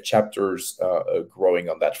 and we have chapters growing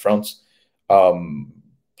on that front.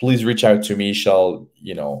 Please reach out to me, Shal,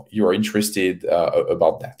 you are interested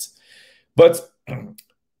about that. But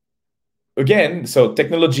again, so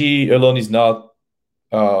technology alone is not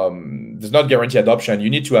does not guarantee adoption. You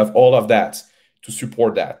need to have all of that to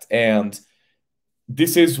support that, and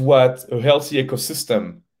this is what a healthy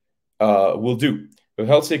ecosystem will do. A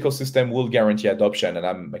healthy ecosystem will guarantee adoption, and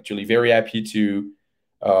I'm actually very happy to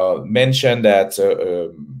mention that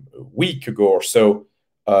a week ago or so,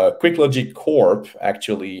 QuickLogic Corp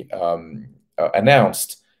actually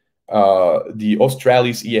announced the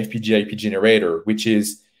Australis eFPGA IP generator, which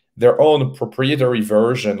is their own proprietary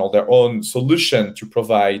version or their own solution to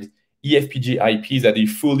provide eFPGA IPs that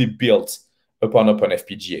is fully built upon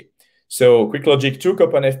OpenFPGA. So QuickLogic took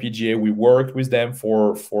OpenFPGA. We worked with them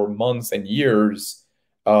for months and years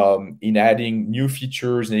in adding new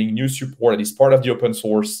features and new support that is part of the open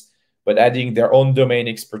source, but adding their own domain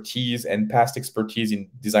expertise and past expertise in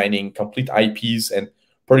designing complete IPs and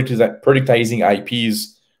productizing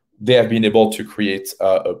IPs. They have been able to create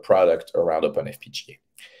a product around OpenFPGA.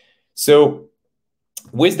 So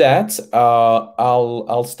with that,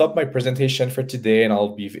 I'll stop my presentation for today, and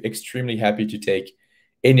I'll be extremely happy to take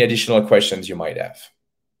any additional questions you might have.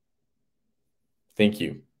 Thank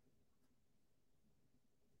you.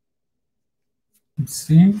 Let's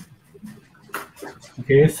see.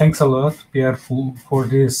 Okay, thanks a lot, Pierre, for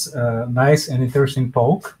this nice and interesting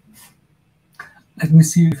talk. Let me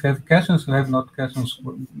see if I have questions. I have not questions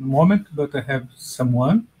for the moment, but I have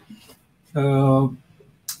someone.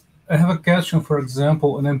 I have a question, for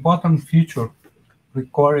example, an important feature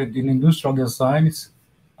recorded in industrial designs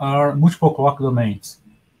are multiple clock domains.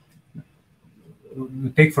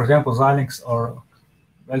 You take, for example, Xilinx or,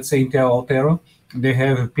 let's say, Intel Altera. They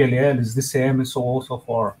have PLLs, DCM, and so on and so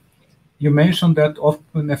forth. You mentioned that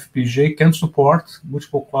OpenFPGA can support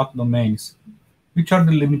multiple clock domains. Which are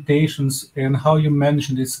the limitations and how you manage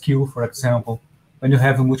this skill, for example, when you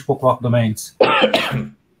have multiple clock domains?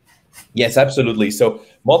 Yes, absolutely. So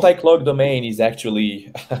multi-clock domain is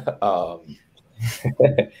actually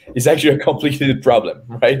is actually a complicated problem,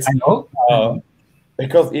 right? I know.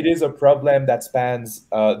 Because it is a problem that spans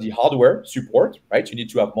the hardware support, right? You need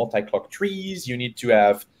to have multi-clock trees. You need to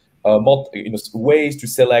have ways to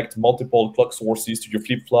select multiple clock sources to your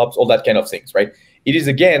flip-flops, all that kind of things, right? It is,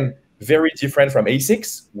 again, very different from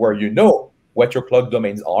ASICs, where you know what your clock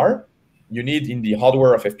domains are. You need, in the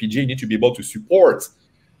hardware of FPGA, you need to be able to support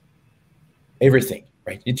everything,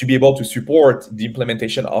 right? You need to be able to support the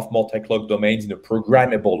implementation of multi-clock domains in a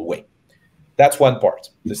programmable way. That's one part.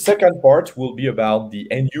 The second part will be about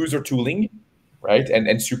the end-user tooling, right?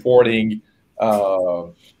 And supporting,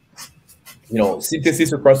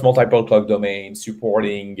 synthesis across multiple clock domains,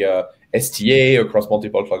 supporting STA across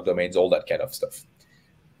multiple clock domains, all that kind of stuff.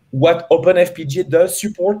 What OpenFPGA does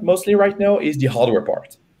support mostly right now is the hardware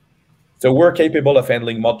part. So we're capable of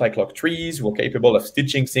handling multi-clock trees. We're capable of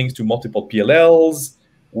stitching things to multiple PLLs.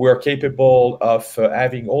 We're capable of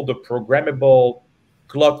having all the programmable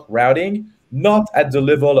clock routing, not at the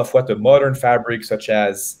level of what a modern fabric such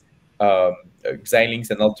as Xilinx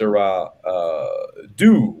and Altera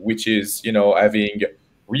do, which is having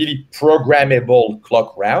really programmable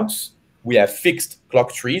clock routes. We have fixed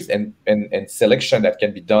clock trees and selection that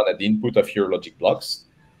can be done at the input of your logic blocks.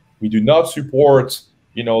 We do not support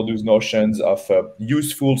those notions of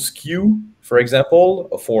useful skew, for example,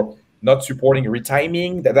 for not supporting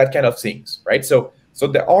retiming, that kind of things, right? So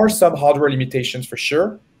there are some hardware limitations for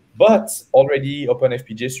sure, but already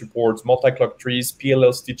OpenFPGA supports multi-clock trees,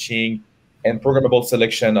 PLL stitching, and programmable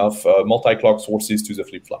selection of multi-clock sources to the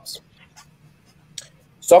flip-flops.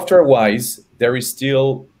 Software-wise, there is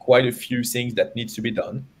still quite a few things that needs to be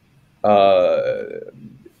done.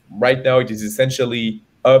 Right now, it is essentially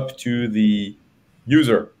up to the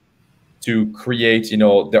user to create, the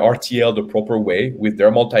RTL the proper way with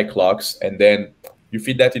their multi-clocks, and then you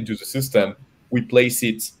feed that into the system. We place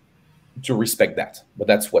it to respect that. But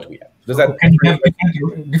that's what we have. Does that? Can you have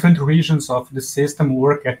different regions of the system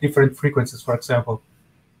work at different frequencies, for example?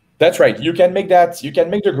 That's right. You can make that. You can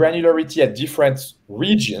make the granularity at different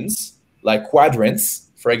regions, like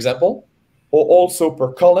quadrants, for example, or also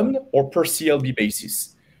per column or per CLB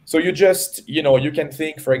basis. So you just, you can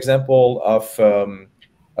think, for example, of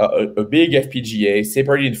a big FPGA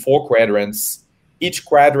separated in 4 quadrants. Each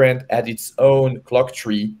quadrant had its own clock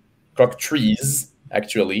trees,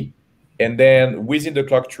 actually. And then within the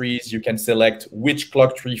clock trees, you can select which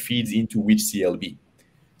clock tree feeds into which CLB.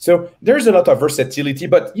 So there's a lot of versatility,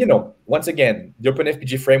 but once again, the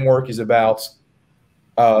OpenFPGA framework is about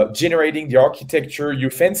generating the architecture you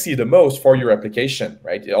fancy the most for your application,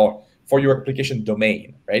 right? Or for your application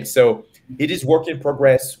domain, right? So it is work in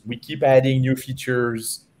progress. We keep adding new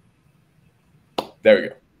features. There you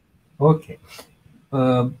go. Okay.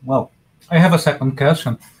 Well, I have a second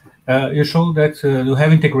question. You showed that you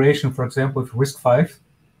have integration, for example, with RISC-V.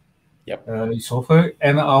 Yep. Software,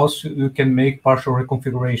 and also you can make partial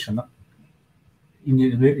reconfiguration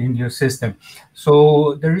in your system.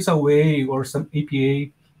 So there is a way or some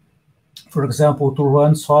API, for example, to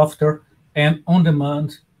run software and on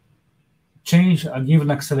demand change a given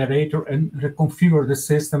accelerator and reconfigure the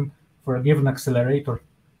system for a given accelerator.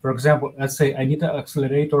 For example, let's say I need an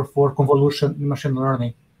accelerator for convolution in machine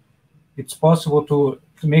learning. It's possible to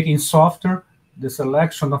make in software the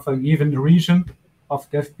selection of a given region of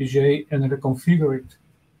the FPGA and reconfigure it.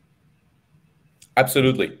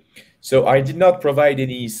 Absolutely. So I did not provide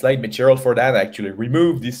any slide material for that. I actually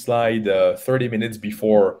removed this slide 30 minutes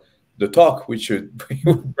before the talk, which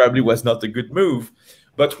probably was not a good move.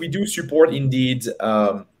 But we do support indeed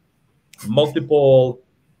multiple,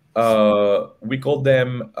 we call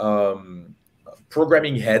them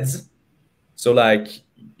programming heads. So like,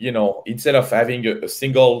 instead of having a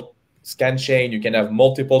single scan chain, you can have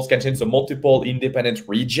multiple scan chains, so multiple independent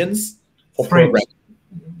regions for programming.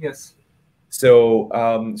 Yes.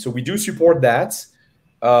 So, so we do support that.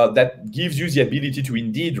 That gives you the ability to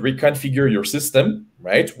indeed reconfigure your system,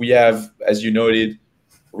 right? We have, as you noted,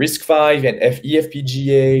 RISC-V and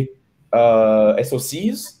eFPGA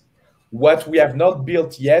SoCs. What we have not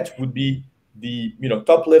built yet would be the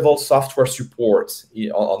top-level software support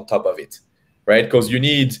on top of it, right? Because you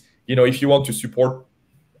need, if you want to support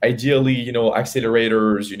ideally,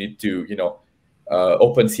 accelerators, you need to,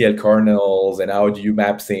 OpenCL kernels, and how do you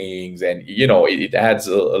map things? And, it adds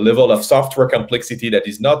a level of software complexity that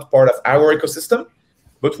is not part of our ecosystem,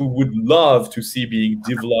 but we would love to see being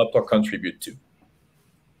developed or contribute to.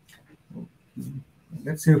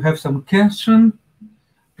 Let's see, we have some question.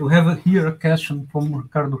 We have here a question from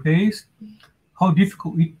Ricardo Reis. How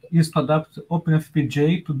difficult it is to adapt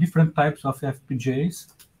OpenFPGA to different types of FPGAs?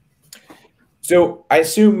 So I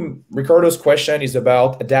assume Ricardo's question is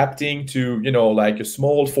about adapting to, like a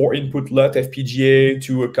small 4-input LUT FPGA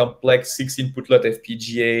to a complex 6-input LUT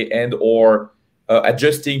FPGA and or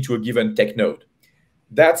adjusting to a given tech node.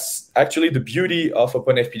 That's actually the beauty of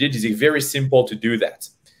OpenFPGA. It is very simple to do that.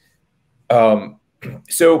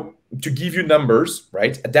 So to give you numbers,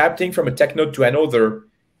 right, adapting from a tech node to another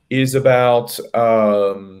is about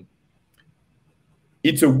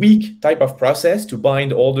it's a week type of process to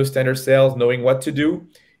bind all the standard cells, knowing what to do.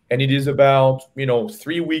 And it is about,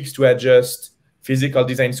 3 weeks to adjust physical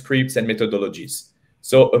design scripts and methodologies.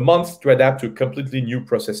 So a month to adapt to a completely new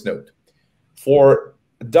process node. For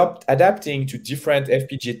adapting to different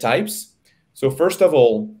FPGA types, so first of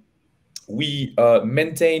all, we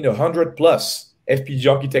maintain 100+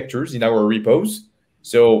 FPGA architectures in our repos.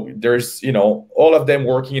 So there's, all of them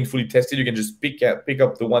working and fully tested. You can just pick up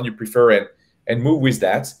the one you prefer and move with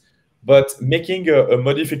that. But making a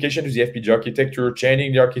modification to the FPGA architecture,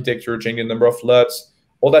 changing the architecture, changing the number of LUTs,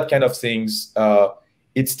 all that kind of things,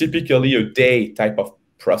 it's typically a day type of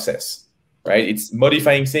process, right? It's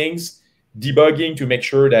modifying things, debugging to make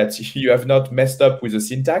sure that you have not messed up with the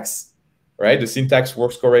syntax, right? The syntax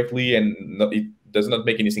works correctly and it does not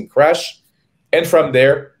make anything crash. And from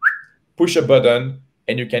there, push a button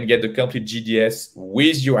and you can get the complete GDS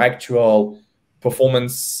with your actual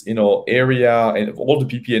performance, area and all the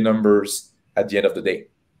PPA numbers at the end of the day.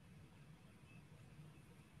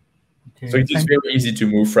 Okay, so it is very easy to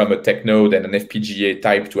move from a tech node and an FPGA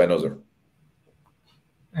type to another.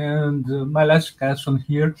 And my last question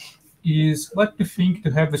here is, what do you think to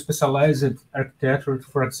have a specialized architecture,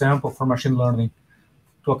 for example, for machine learning,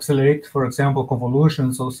 to accelerate, for example,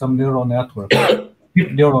 convolutions or some neural network,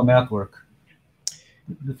 deep neural network?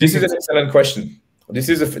 This is an excellent question. This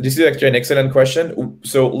is actually an excellent question.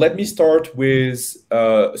 So let me start with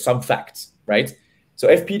some facts, right? So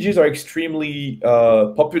FPGAs are extremely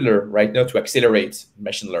popular right now to accelerate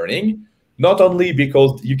machine learning, not only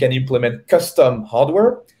because you can implement custom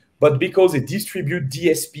hardware, but because they distribute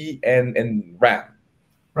DSP and RAM.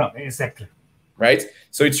 Right, exactly. Right?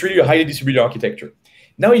 So it's really a highly distributed architecture.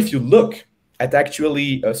 Now, if you look at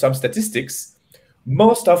actually some statistics,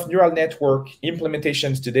 most of neural network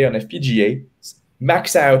implementations today on FPGA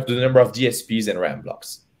max out the number of DSPs and RAM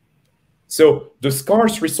blocks. So the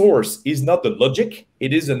scarce resource is not the logic,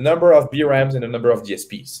 it is the number of VRAMs and the number of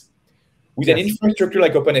DSPs. With an infrastructure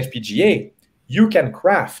like OpenFPGA, you can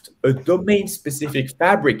craft a domain-specific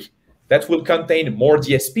fabric that will contain more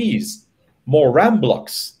DSPs, more RAM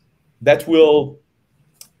blocks, that will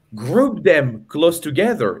group them close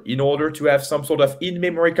together in order to have some sort of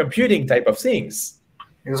in-memory computing type of things.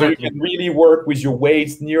 Exactly. So you can really work with your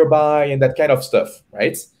weights nearby and that kind of stuff,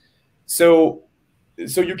 right? So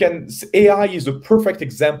you can, AI is a perfect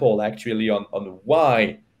example actually on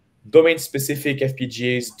why domain-specific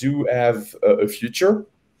FPGAs do have a future,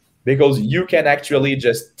 because you can actually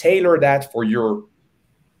just tailor that for your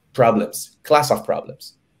problems, class of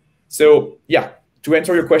problems. So yeah, to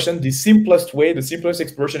answer your question, the simplest way, the simplest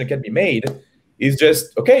exploration that can be made is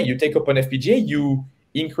just, okay, you take OpenFPGA, you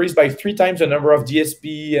increase by 3 times the number of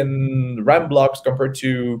DSP and RAM blocks compared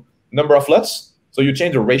to number of LUTs. So you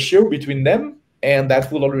change the ratio between them, and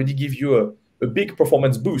that will already give you a big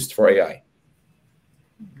performance boost for AI.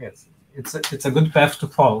 Yes, it's a good path to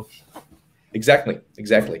follow. Exactly,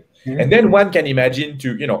 exactly. And then one can imagine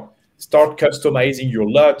to, start customizing your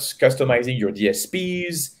LUTs, customizing your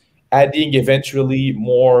DSPs, adding eventually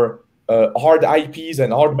more hard IPs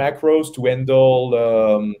and hard macros to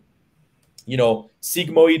handle,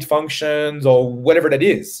 sigmoid functions or whatever that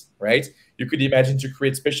is, right? You could imagine to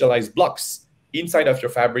create specialized blocks inside of your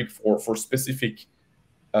fabric for specific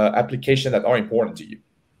applications that are important to you.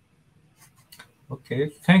 Okay,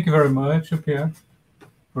 thank you very much, Pierre,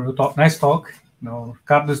 for the talk. Nice talk. Now,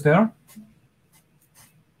 Ricardo is there.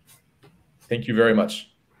 Thank you very much.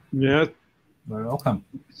 Yeah. You're welcome.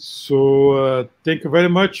 So thank you very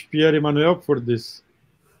much, Pierre-Emmanuel, for this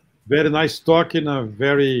very nice talk in a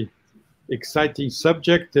very exciting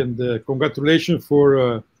subject, and congratulations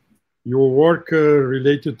for your work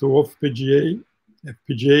related to FPGA.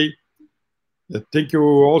 Thank you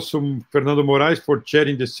also, Fernando Moraes, for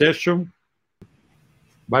chairing the session.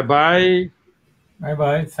 Bye-bye.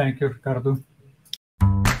 Bye-bye. Thank you, Ricardo.